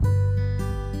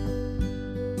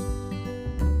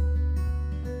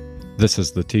This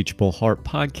is the Teachable Heart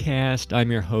Podcast.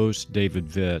 I'm your host, David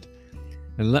Vitt.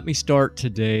 And let me start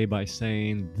today by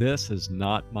saying this is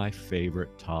not my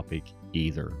favorite topic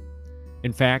either.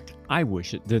 In fact, I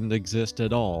wish it didn't exist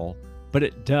at all, but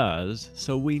it does,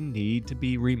 so we need to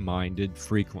be reminded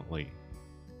frequently.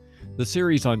 The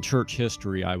series on church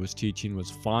history I was teaching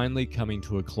was finally coming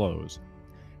to a close.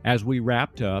 As we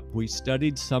wrapped up, we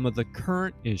studied some of the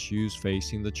current issues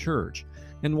facing the church,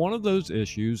 and one of those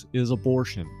issues is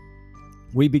abortion.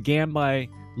 We began by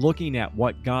looking at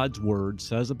what God's Word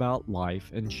says about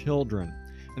life and children.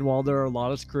 And while there are a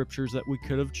lot of scriptures that we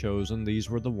could have chosen, these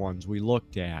were the ones we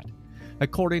looked at.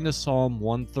 According to Psalm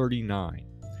 139,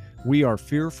 we are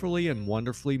fearfully and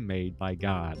wonderfully made by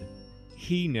God.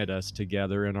 He knit us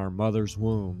together in our mother's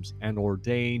wombs and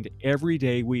ordained every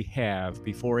day we have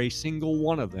before a single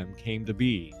one of them came to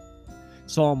be.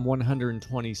 Psalm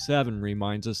 127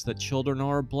 reminds us that children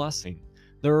are a blessing.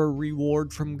 They're a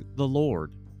reward from the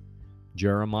Lord.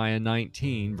 Jeremiah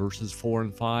 19 verses 4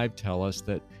 and 5 tell us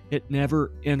that it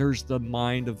never enters the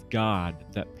mind of God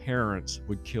that parents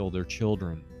would kill their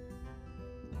children.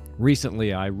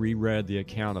 Recently, I reread the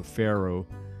account of Pharaoh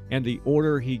and the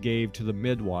order he gave to the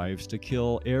midwives to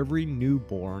kill every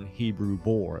newborn Hebrew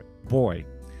boy.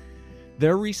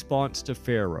 Their response to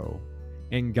Pharaoh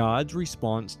and God's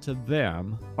response to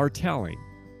them are telling.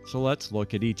 So let's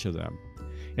look at each of them.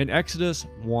 In Exodus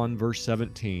 1 verse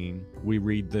 17, we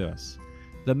read this: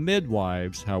 "The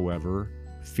midwives, however,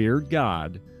 feared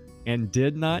God and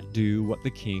did not do what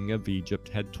the king of Egypt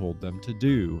had told them to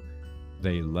do.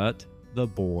 They let the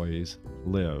boys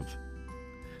live."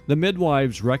 The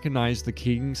midwives recognized the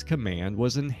king's command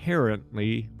was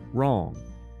inherently wrong.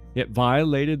 It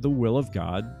violated the will of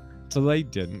God, so they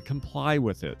didn't comply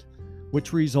with it,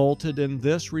 which resulted in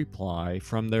this reply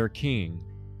from their king: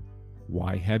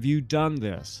 "Why have you done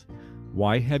this?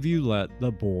 Why have you let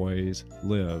the boys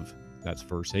live?" That's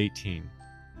verse 18.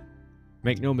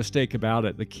 Make no mistake about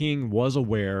it, the king was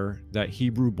aware that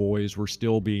Hebrew boys were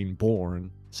still being born,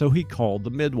 so he called the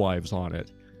midwives on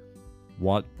it.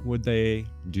 What would they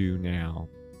do now?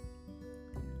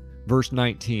 Verse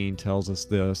 19 tells us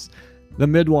this: "The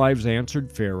midwives answered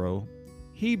Pharaoh,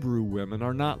 'Hebrew women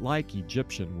are not like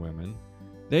Egyptian women.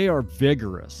 They are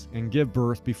vigorous and give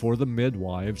birth before the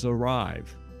midwives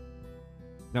arrive.'"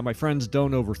 Now, my friends,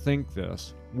 don't overthink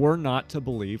this. We're not to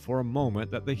believe for a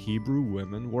moment that the Hebrew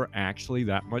women were actually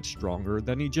that much stronger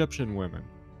than Egyptian women.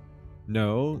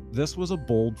 No, this was a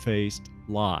bold-faced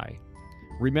lie.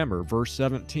 Remember, verse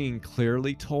 17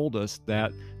 clearly told us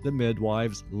that the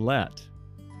midwives let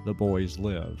the boys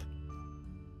live.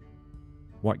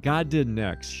 What God did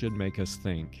next should make us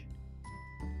think.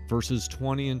 Verses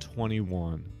 20 and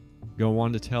 21 go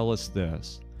on to tell us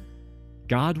this: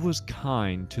 "God was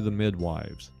kind to the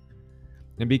midwives,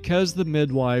 and because the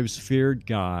midwives feared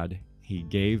God, he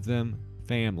gave them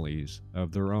families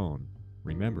of their own."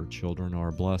 Remember, children are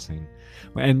a blessing.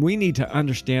 And we need to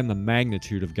understand the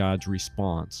magnitude of God's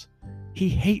response. He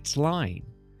hates lying.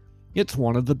 It's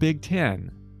one of the Big Ten.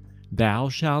 Thou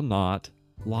shalt not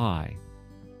lie.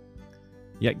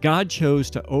 Yet God chose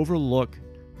to overlook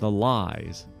the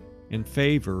lies in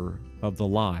favor of the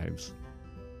lives.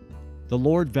 The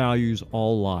Lord values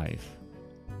all life.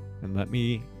 And let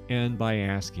me end by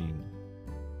asking,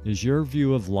 is your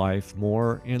view of life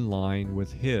more in line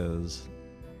with His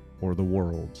or the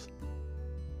world's?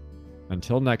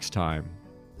 Until next time,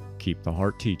 keep the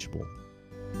heart teachable.